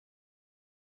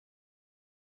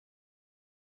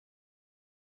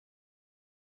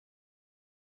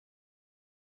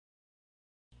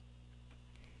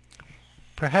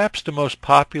Perhaps the most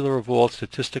popular of all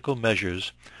statistical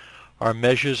measures are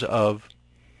measures of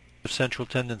central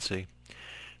tendency.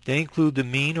 They include the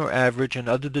mean or average and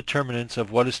other determinants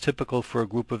of what is typical for a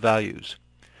group of values.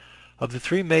 Of the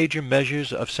three major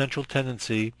measures of central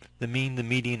tendency, the mean, the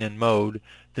median, and mode,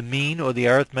 the mean or the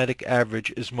arithmetic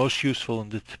average is most useful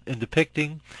in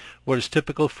depicting what is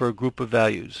typical for a group of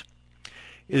values.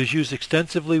 It is used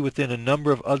extensively within a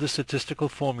number of other statistical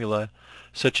formulae,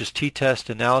 such as t-test,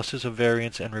 analysis of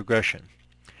variance, and regression.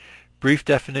 Brief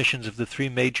definitions of the three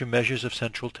major measures of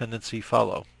central tendency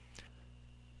follow.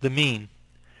 The mean.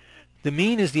 The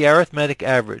mean is the arithmetic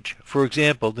average. For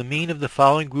example, the mean of the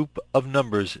following group of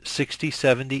numbers, 60,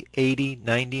 70, 80,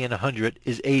 90, and 100,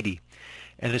 is 80,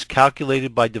 and is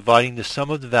calculated by dividing the sum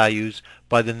of the values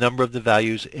by the number of the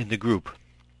values in the group.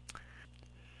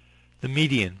 The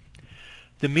median.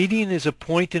 The median is a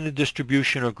point in a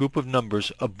distribution or group of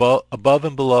numbers above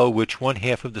and below which one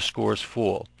half of the scores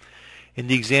fall. In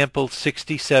the example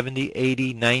 60, 70,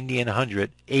 80, 90, and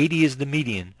 100, 80 is the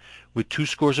median, with 2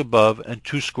 scores above and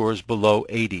 2 scores below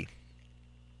 80.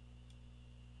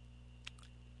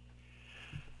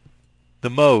 The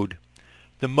mode.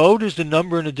 The mode is the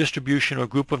number in a distribution or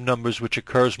group of numbers which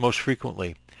occurs most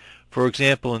frequently. For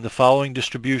example, in the following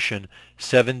distribution,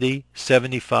 70,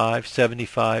 75,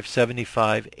 75,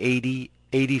 75, 80,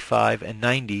 85, and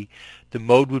 90, the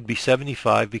mode would be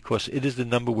 75 because it is the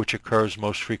number which occurs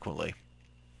most frequently.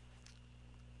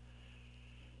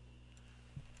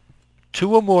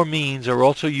 Two or more means are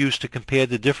also used to compare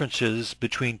the differences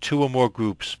between two or more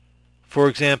groups. For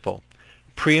example,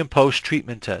 pre- and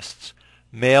post-treatment tests,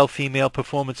 male-female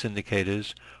performance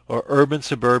indicators, or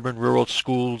urban-suburban-rural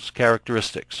schools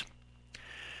characteristics.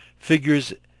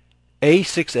 Figures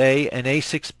A6A and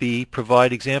A6B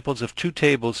provide examples of two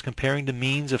tables comparing the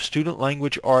means of student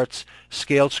language arts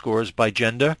scale scores by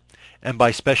gender and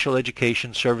by special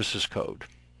education services code.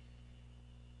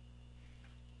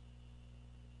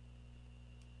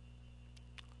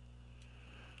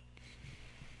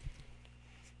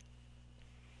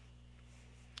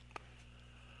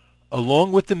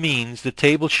 Along with the means, the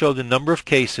tables show the number of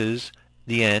cases,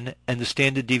 the n, and the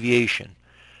standard deviation.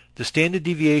 The standard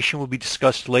deviation will be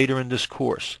discussed later in this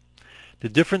course. The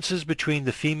differences between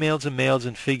the females and males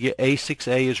in figure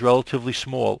A6A is relatively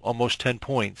small, almost 10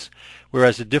 points,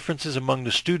 whereas the differences among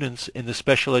the students in the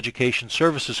special education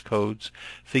services codes,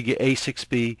 figure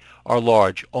A6B, are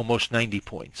large, almost 90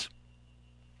 points.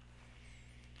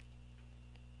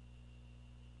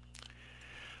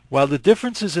 While the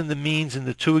differences in the means in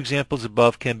the two examples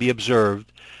above can be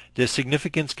observed, their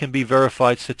significance can be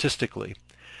verified statistically.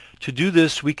 To do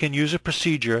this, we can use a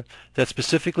procedure that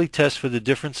specifically tests for the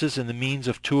differences in the means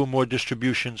of two or more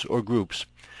distributions or groups.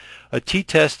 A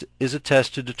t-test is a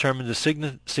test to determine the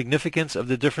significance of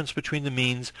the difference between the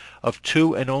means of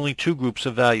two and only two groups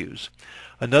of values.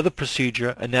 Another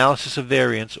procedure, analysis of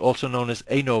variance, also known as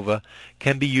ANOVA,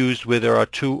 can be used where there are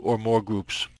two or more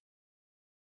groups.